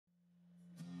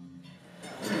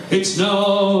It's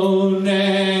no,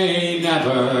 nay,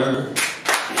 never.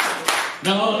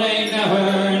 No, nay,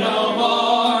 never, no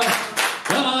more.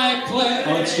 When I play...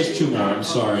 Oh, it's just 2 more, I'm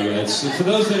sorry. It's, for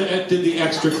those that did the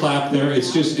extra clap there,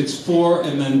 it's 4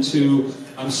 and then 2.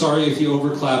 I'm sorry if you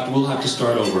overclapped, we'll have to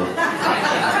start over.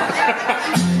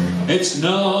 It's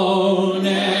no,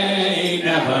 nay,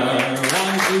 never.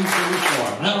 1, 2, 3,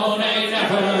 4. No, nay,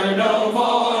 never, no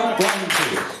more. 1, 2.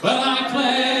 When I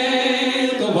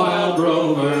play the wild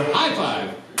rover. High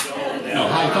five. No,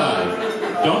 high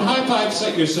five. Don't high five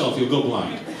set yourself, you'll go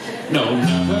blind. No,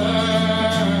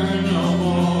 never, no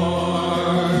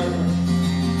more.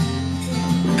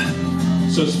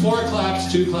 So it's 4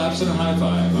 claps, 2 claps, and a high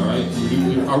five, all right?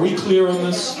 Are we clear on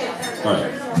this? All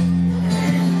right.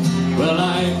 Well,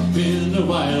 I've been a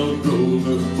wild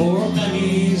rover for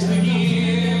many's the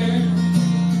year.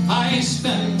 I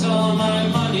spent all my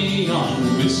money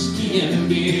on whiskey and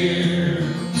beer.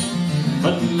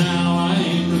 But now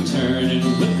I'm returning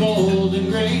with gold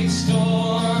and great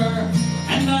store.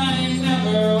 And I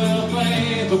never will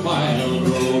play the wild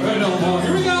rover no more.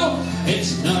 Here we go!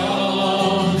 It's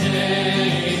no,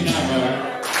 nay,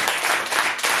 never.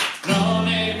 No,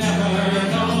 nay, never,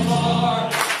 no more.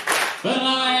 But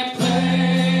I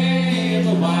play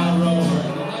the wild rover.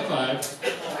 High five.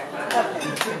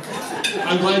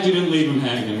 I'm glad you didn't leave him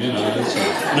hanging, you know. That's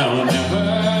right. No, never,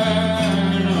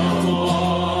 no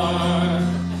more.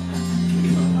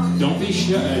 Don't be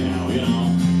shy now, you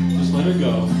know. Just let her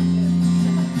go.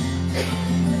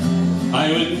 I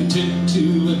went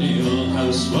into an ale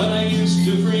house when I used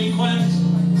to frequent,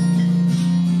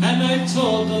 and I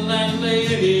told the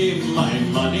landlady my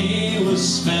money was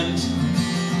spent.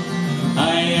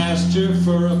 I asked her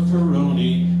for a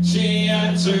Peroni, she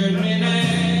answered me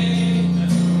nay.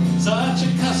 Such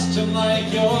a custom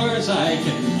like yours I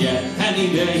can get any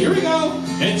day. Here we go!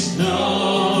 It's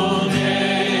no,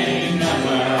 nay,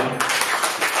 never.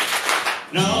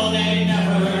 No, nay,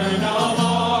 never, no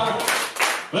more.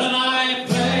 When I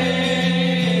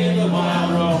play the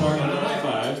wild rover. High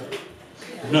five.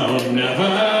 No, never,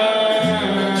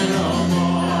 no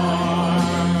more.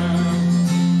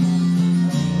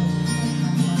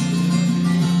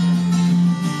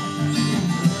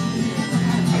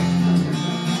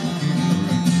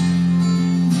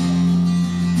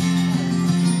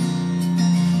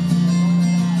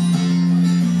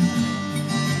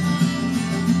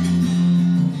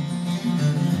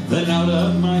 Then out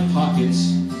of my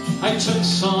pockets I took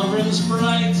sovereigns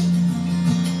bright,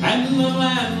 and the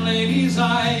landlady's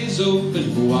eyes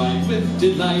opened wide with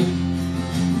delight.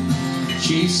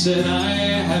 She said I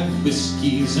had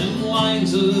whiskeys and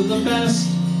wines of the best,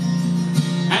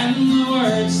 and the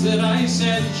words that I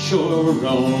said sure were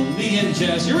only in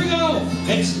jest. Here we go!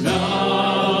 It's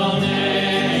no,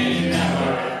 nay,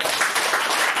 never.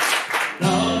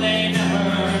 No, nay,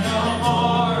 never, no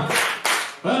more.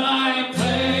 But I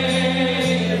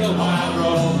play the wild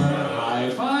rover. High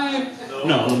five.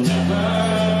 No, never,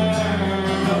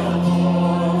 no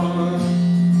more.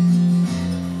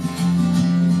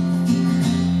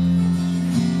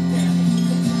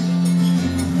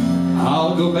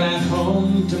 I'll go back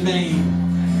home to Maine,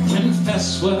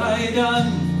 confess what I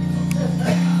done.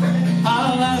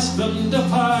 I'll ask them to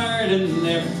pardon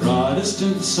their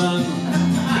Protestant son.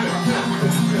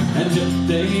 And if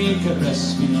they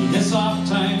caress me as oft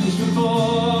times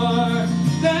before,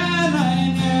 then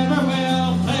I never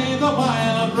will play the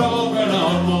wild rover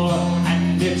no more.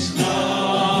 And it's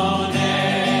no,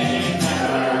 nay,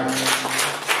 never.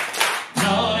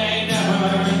 No, nay,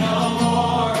 never, no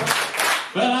more.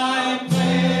 But I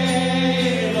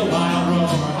play the wild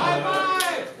rover. High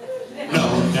five! No,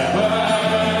 never,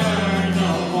 no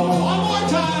more. One more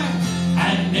time.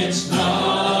 And it's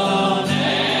no,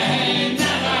 nay,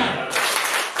 never.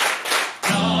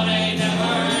 No, nay,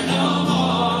 never, no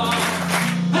more.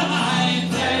 And I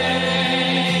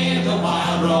play the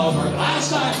wild rover.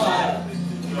 Last high five.